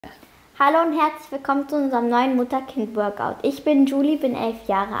Hallo und herzlich willkommen zu unserem neuen Mutter Kind Workout. Ich bin Julie, bin 11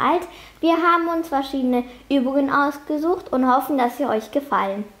 Jahre alt. Wir haben uns verschiedene Übungen ausgesucht und hoffen, dass sie euch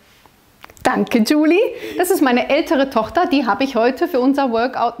gefallen. Danke, Julie. Das ist meine ältere Tochter, die habe ich heute für unser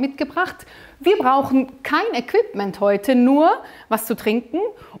Workout mitgebracht. Wir brauchen kein Equipment heute, nur was zu trinken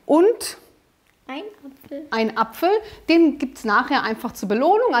und ein Apfel. Den gibt es nachher einfach zur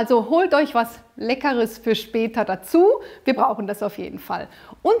Belohnung, also holt euch was Leckeres für später dazu. Wir brauchen das auf jeden Fall.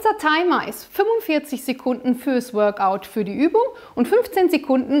 Unser Timer ist 45 Sekunden fürs Workout, für die Übung und 15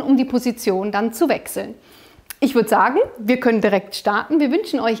 Sekunden, um die Position dann zu wechseln. Ich würde sagen, wir können direkt starten. Wir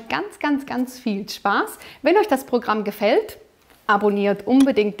wünschen euch ganz viel Spaß. Wenn euch das Programm gefällt, abonniert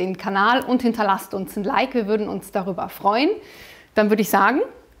unbedingt den Kanal und hinterlasst uns ein Like. Wir würden uns darüber freuen. Dann würde ich sagen,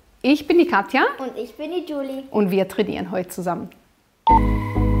 ich bin die Katja. Und ich bin die Julie. Und wir trainieren heute zusammen.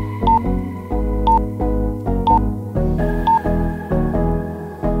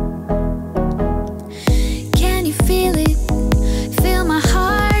 Can you feel it? Feel my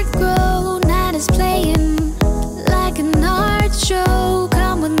heart grow. Night is playing like an art show.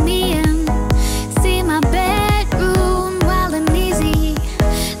 Come with me and see my bedroom. Wild and easy,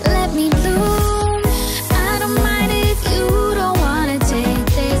 let me bloom. I don't mind if you don't wanna take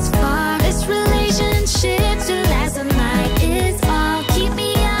this far. This relationship to last a night is all. Keep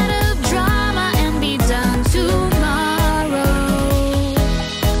me out of drama and be done tomorrow.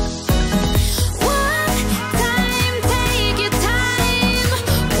 One time, take your time.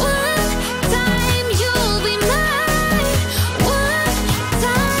 One time, you'll be mine. One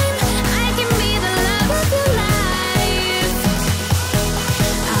time, I can be the love of your life.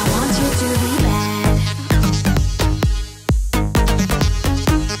 I want you to be bad.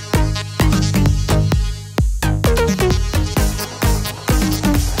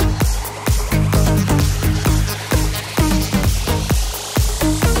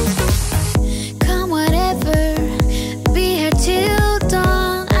 Come whatever, be here till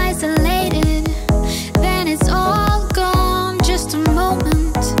dawn, isolated, then it's all gone. Just a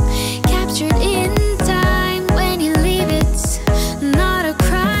moment, captured in time. When you leave, it's not a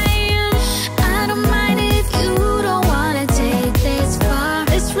crime. I don't mind if you don't wanna take this far.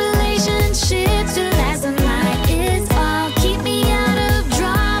 This relationship to last a night is all. Keep me out of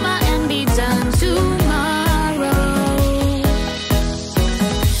drama and be done tomorrow.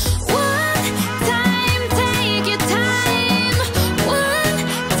 One time, take your time. One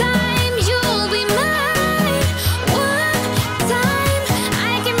time, you'll be mine. One time,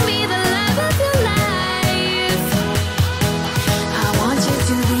 I can be the love of your life. I want you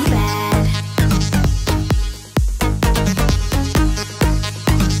to be bad.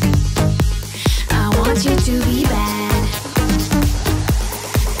 I want you to be bad.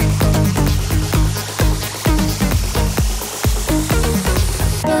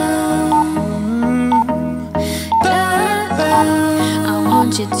 I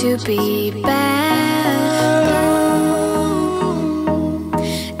want you to be bad.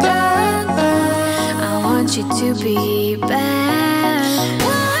 I want you to be bad.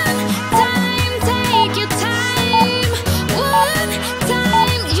 One time, take your time. One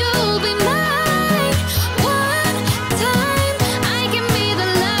time, you'll be mine. One time, I can be the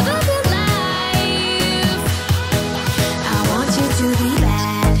love of your life. I want you to be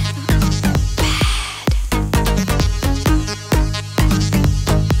bad.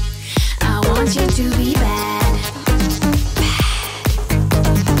 I want you to be bad.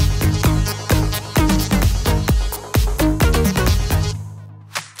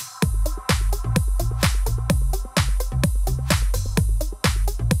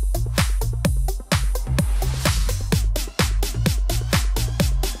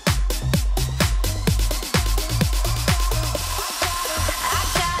 I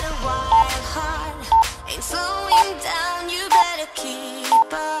got a wild heart, ain't slowing down, you better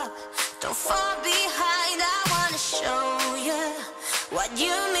keep up. Don't fall behind, I wanna show you what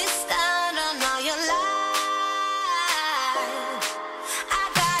you missed out on all your life. I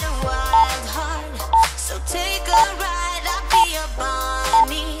got a wild heart, so take a ride, I'll be your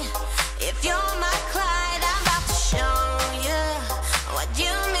Bonnie. If you're my Clyde, I'm about to show you what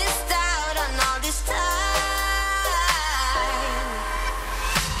you missed out on all this time.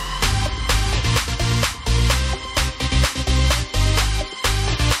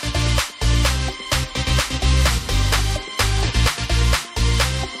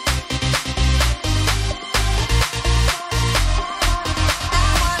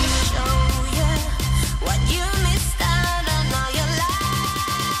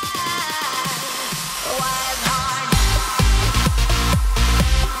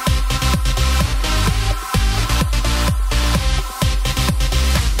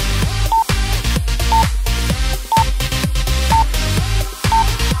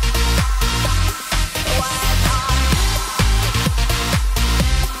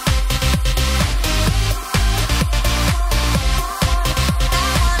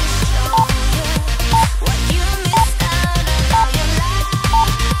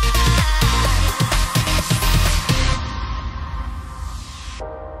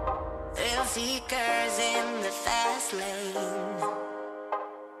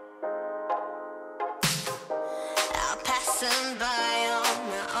 passing by on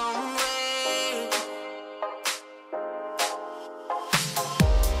my own way.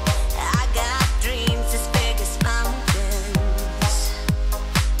 I got dreams as big as mountains.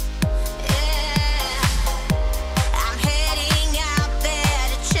 Yeah, I'm heading out there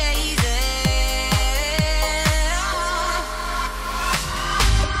to chase it.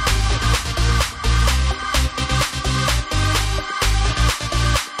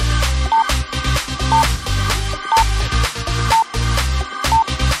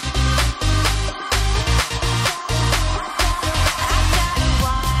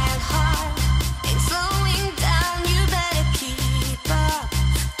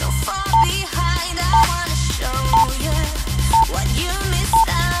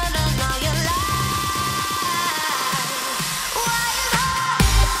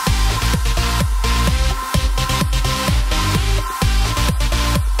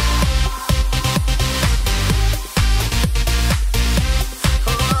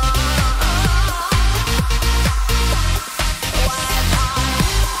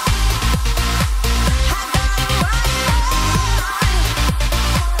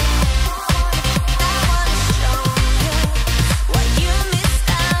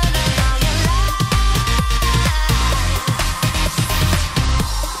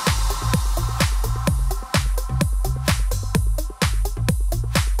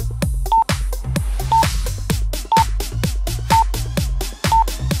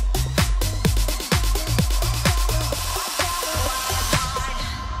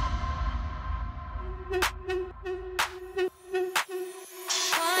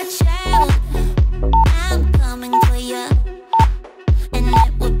 Watch out, I'm coming for you, and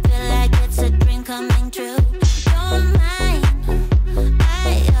it would feel like it's a dream coming true. You're mine, I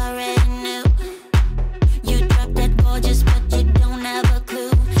already knew. You dropped that gorgeous, but you don't have a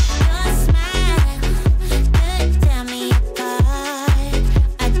clue. Your smile could tear me apart.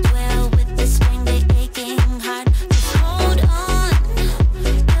 I dwell with this stranger aching heart. Just hold on,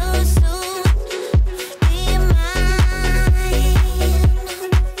 you'll soon be mine.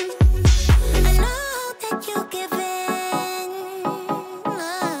 I know that you'll give in.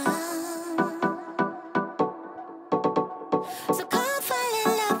 So come fall in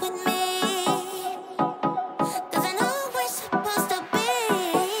love with me, 'cause I know we're supposed to be.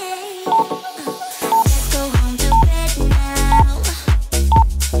 Let's go home to bed now.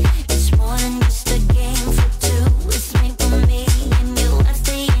 It's more than just a game for two. It's made for me and you. I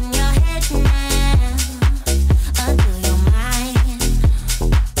stay in your head now until you're mine.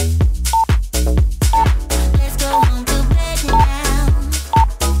 Let's go home to bed now.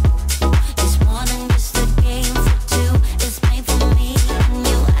 It's more than just a game for two. It's made for me and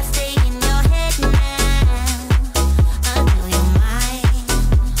you. I stay in your head now until you're mine.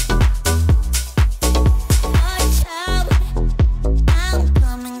 Watch out, I'm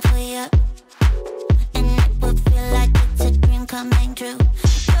coming for you, and it will feel like it's a dream coming true.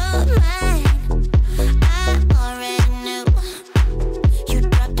 You're mine, I already knew. You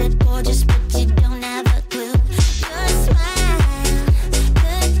dropped it gorgeous, but you don't have a clue. Your smile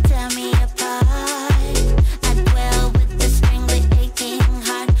could tear me apart. I dwell with the strangely aching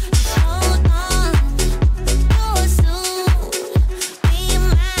heart. Just hold on, you'll soon be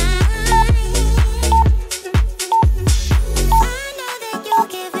mine. I know that you'll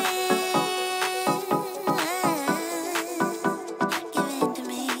give in. Give in to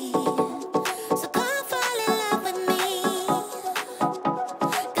me. So come fall in love with me,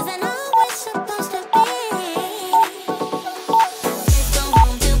 'cause I know we're supposed to be. Let's go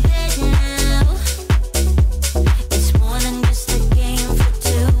home to bed now. It's more than just a game for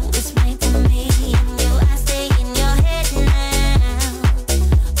two. It's made for me and you. I stay in your head now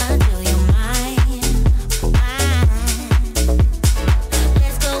until you're mine.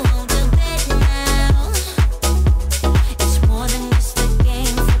 Let's go home to bed now. It's more than just a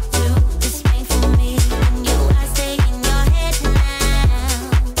game for two. It's made for me and you. I stay in your head now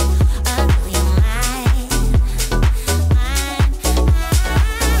until you're mine.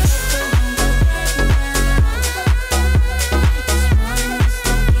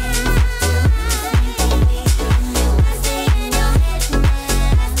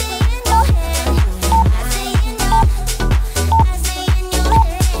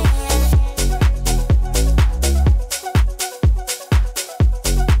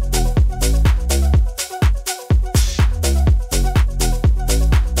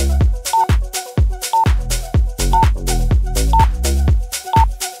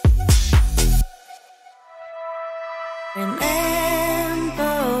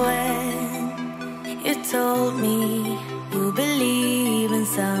 Remember when you told me you believe in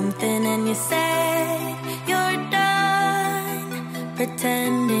something and you said you're done.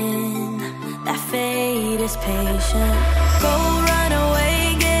 pretending that fate is patient. Go run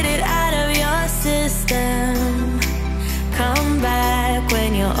away, get it out of your system. Come back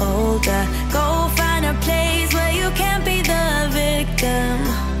when you're older. Go find a place where you can't be the victim.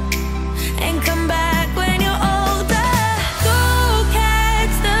 And come back when you're older. Go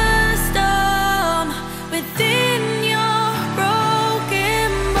catch the storm within your broken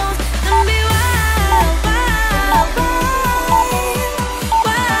bones. And be wild, wild, wild,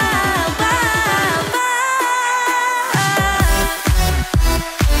 wild, wild, wild.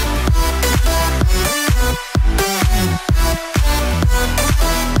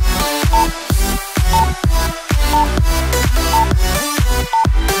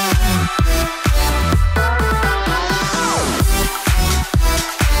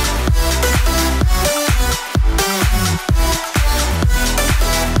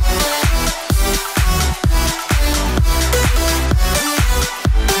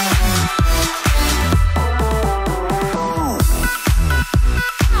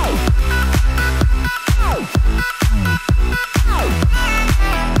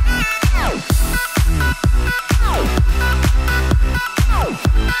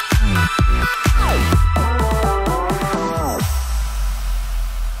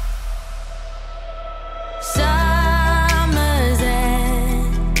 Summer's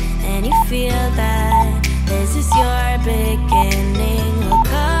end, and you feel that this is your beginning. Well,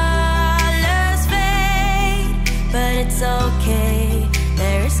 colors fade, but it's okay.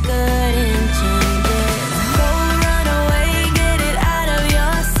 There is good in changes. Go run away, get it out of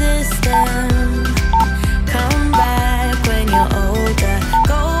your system. Come back when you're older.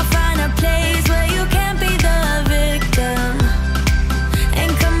 Go find a place where you can't be the victim. And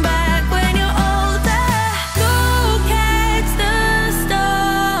come back when you're older. Go catch the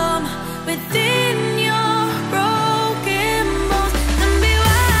storm within your broken bones. And be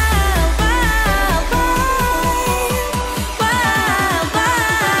wild, wild, wild, wild, wild, wild.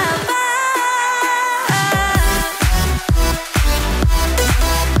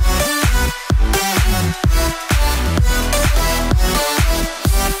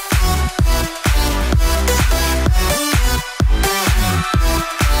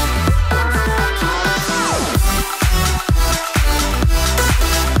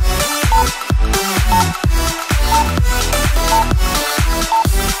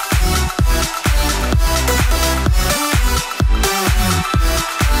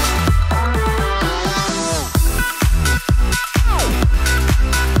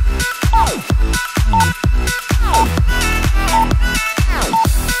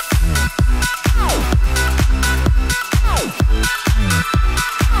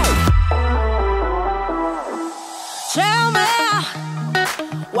 Tell me,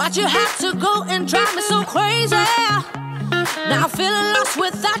 why'd you have to go and drive me so crazy? Now I'm feeling lost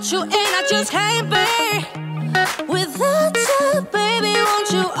without you, and I just can't be without you, baby.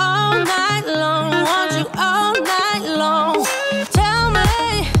 Want you all night long, want you all night long. Tell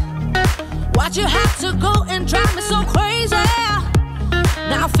me, why'd you have to go and drive me so crazy?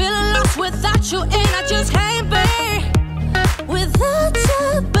 Now I'm feeling lost without you, and I just can't be without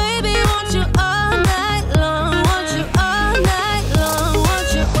you, baby. Want you all night long, want you all night long, want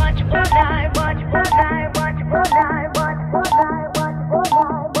you all night, want you all night, want you all night, want you all night, want you all night, want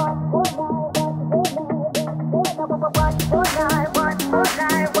you all night, want you all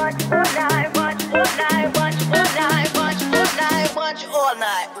night, want you all night, want you all night, want you all night, want you all night, want you all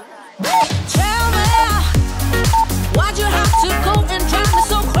night. Tell me, why'd you have to go and drive me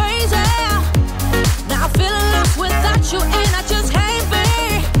so crazy? Now I'm feeling lost without you, and I just can't be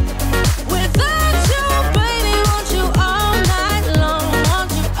without you, baby. Want you all night long,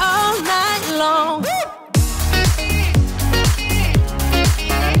 want you all night long.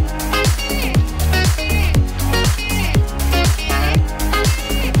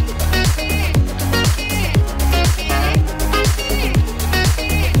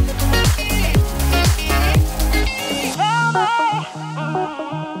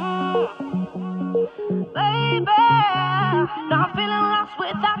 Baby, now I'm feeling lost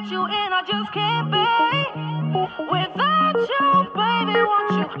without you, and I just can't be without you, baby.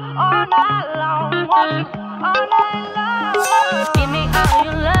 Want you all night long, want you all night long. Give me all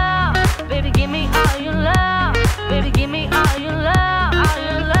your love, baby. Give me all your love, baby. Give me all your love, all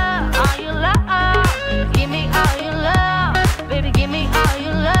your love, all your love. Give me all your love, baby. Give me all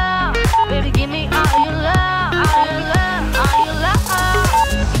your love, baby. Give me all your love, all your love, all your love.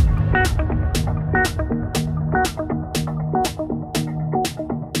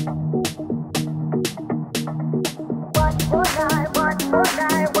 Watch all night,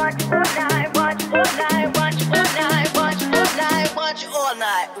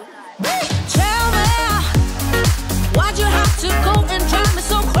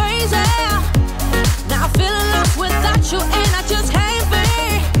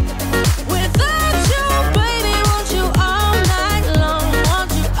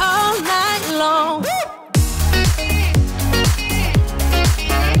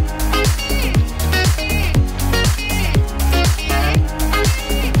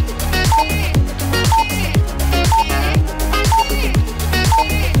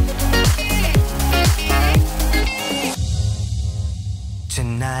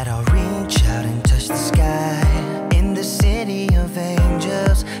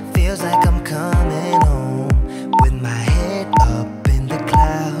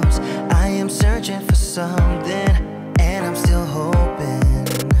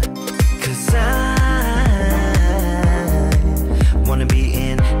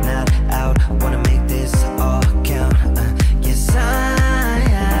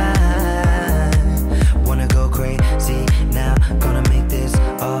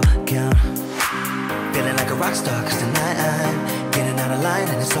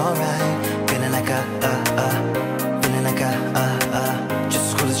 and it's alright. Feeling like feeling like just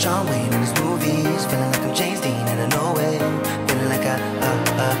as cool as John Wayne in his movies. Feeling like I'm James Dean and I know it. Feeling like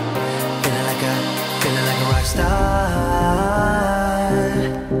feeling like a rock star.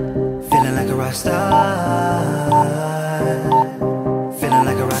 Feeling like a rock star. Feeling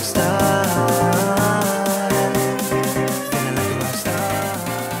like a rock star. Feeling like a rock star.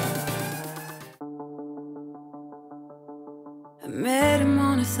 I met him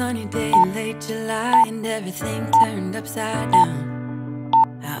on a sunny day in late July, and everything turned upside down.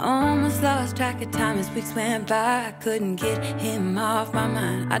 I almost lost track of time as weeks went by. I couldn't get him off my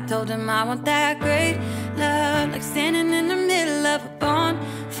mind. I told him I want that great love, like standing in the middle of a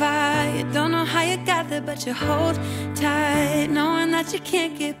bonfire. You don't know how you got there, but you hold tight, knowing that you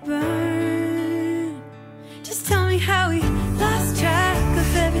can't get burned. Just tell me how we lost track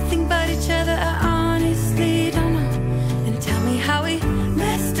of everything but each other. I honestly don't know. And tell me how we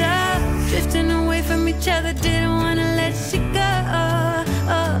messed up, drifting away from each other. Didn't wanna let you go.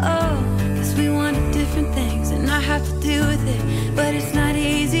 Cause we wanted different things, and I have to deal with it, but it's not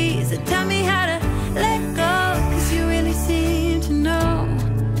easy. So tell me how to let go, cause you really seem to know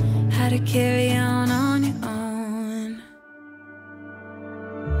how to carry on your own.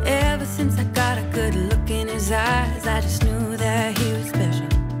 Ever since I got a good look in his eyes, I just knew that he was special.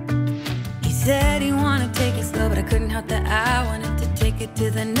 He said he wanted to take it slow, but I couldn't help that I wanted to take it to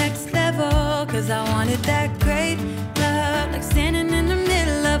the next level. Cause I wanted that great love, like standing in the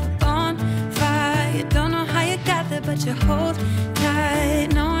middle of a bonfire. You don't know how you got there, but you hold tight,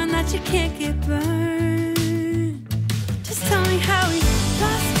 knowing that you can't get burned. Just tell me how we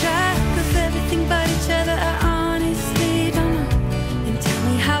lost track of everything but each other. I honestly don't know. And tell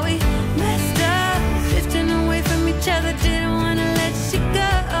me how we messed up, drifting away from each other. Didn't wanna let you go.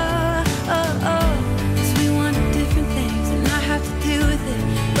 Cause we wanted different things, and I have to deal with it,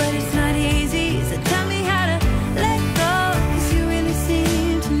 but it's not easy. So tell me how to let go, cause you really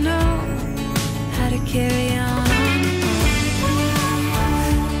seem to know how to carry on.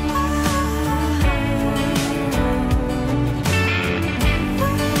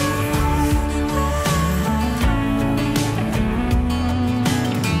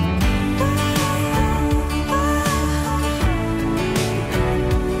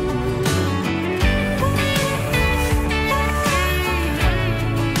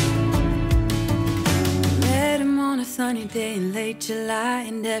 Sunny day in late July,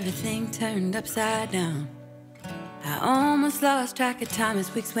 and everything turned upside down. I almost lost track of time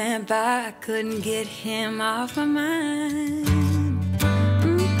as weeks went by. I couldn't get him off my mind.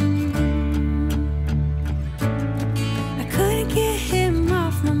 I couldn't get him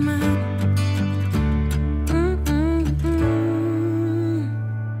off my mind.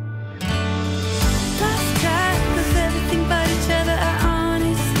 Lost track of everything but each other. I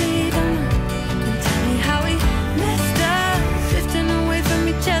honestly don't know. And tell me how we messed up, drifting away from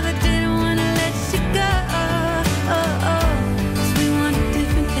each other. Didn't wanna let you go. Cause we wanted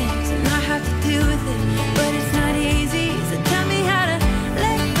different things, and I have to deal with it, but it's not easy. So tell me how to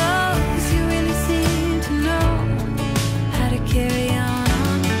let go, cause you really seem to know how to carry on.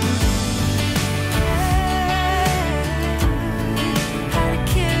 How to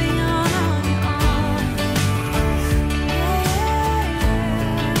carry on.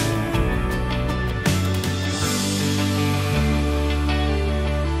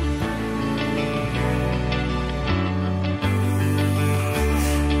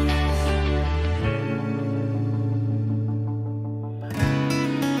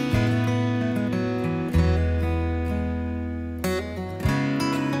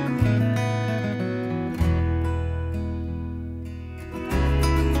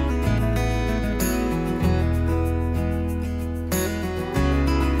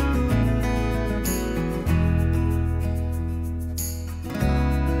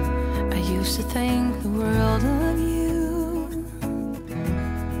 I used to think the world of you,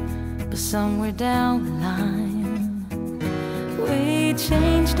 but somewhere down the line we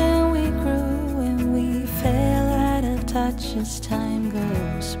changed and we grew and we fell out of touch as time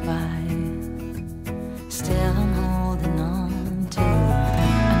goes by. Still I'm holding on to you.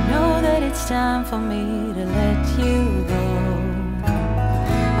 I know that it's time for me to let you go.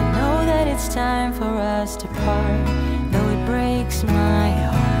 I know that it's time for us to part, though it breaks my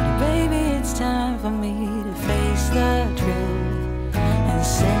heart. Baby, it's time for me to face the truth and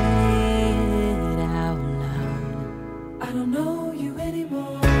say it out loud. I don't know you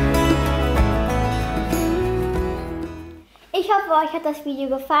anymore. Ich hoffe, euch hat das Video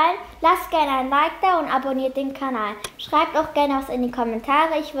gefallen. Lasst gerne ein Like da und abonniert den Kanal. Schreibt auch gerne was in die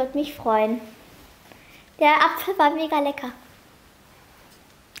Kommentare, ich würde mich freuen. Der Apfel war mega lecker.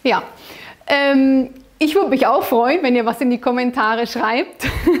 Ja, ich würde mich auch freuen, wenn ihr was in die Kommentare schreibt.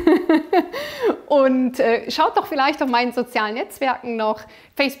 Und schaut doch vielleicht auf meinen sozialen Netzwerken noch,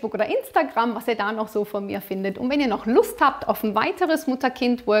 Facebook oder Instagram, was ihr da noch so von mir findet. Und wenn ihr noch Lust habt auf ein weiteres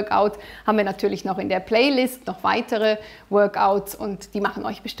Mutter-Kind-Workout, haben wir natürlich noch in der Playlist noch weitere Workouts und die machen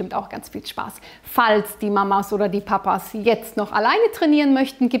euch bestimmt auch ganz viel Spaß. Falls die Mamas oder die Papas jetzt noch alleine trainieren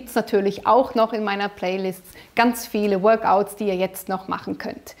möchten, gibt es natürlich auch noch in meiner Playlist ganz viele Workouts, die ihr jetzt noch machen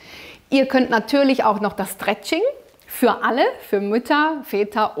könnt. Ihr könnt natürlich auch noch das Stretching für alle, für Mütter,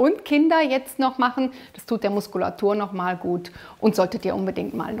 Väter und Kinder jetzt noch machen. Das tut der Muskulatur noch mal gut und solltet ihr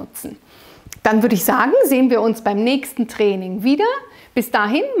unbedingt mal nutzen. Dann würde ich sagen, sehen wir uns beim nächsten Training wieder. Bis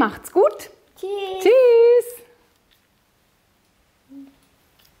dahin, macht's gut. Tschüss. Tschüss.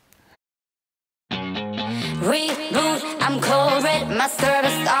 Reboot, I'm cold red, my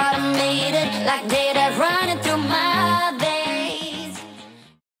service automated like data